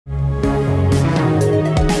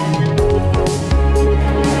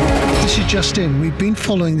just in, we've been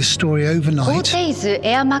following this story overnight. CRTZ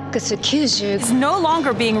Air Max 90 is no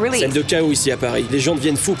longer being released. Scène de chaos ici à Paris. Les gens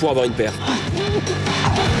deviennent fous pour avoir une paire.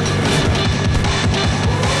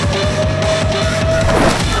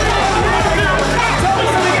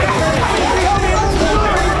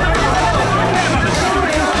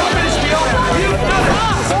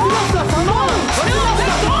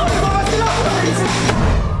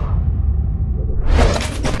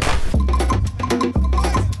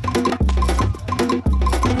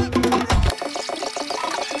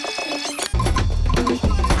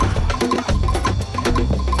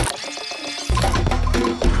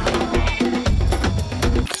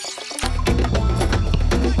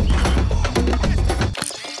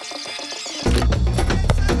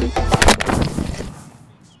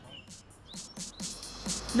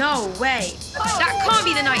 No way. That can't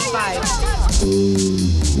be the 95.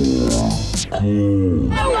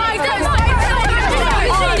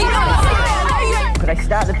 Could I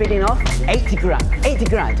start the bidding off? 80 grand, 80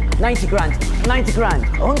 grand, 90 grand, 90 grand,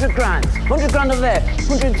 100 grand, 100 grand over there,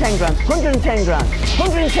 110 grand, 110 grand,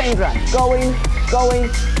 110 grand. Going,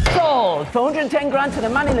 sold for 110 grand to the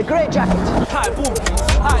man in the grey jacket. Hi, boom.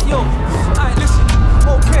 Hi, yo. Hi, listen.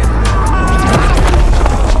 Okay.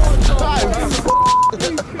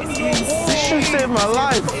 This saved my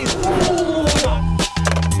life.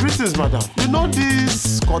 Greetings, madam. You know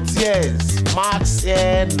this CRTZ Max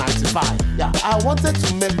Air 95? Yeah, I wanted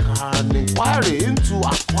to make an inquiry into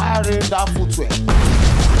acquiring that footwear.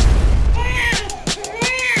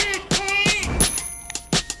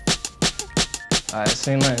 Alright,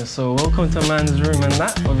 say nice. So welcome to man's room and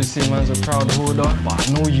that. Obviously man's a proud holder, but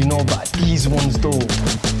I know you know about these ones though.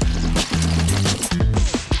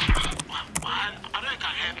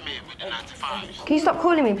 Can you stop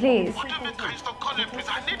calling me, please? What do you mean, can you stop calling, please?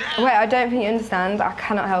 I need help. Wait, I don't think you understand. I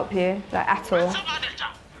cannot help you, like, at all. Can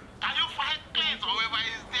you find cleans or whoever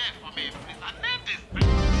is there for me, please? I need this.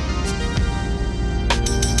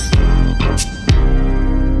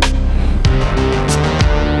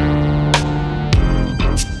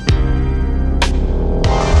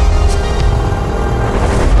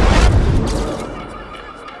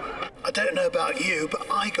 I don't know about you, but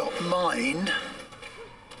I got mine.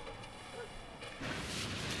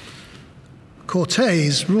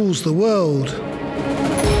 CRTZ rules the world.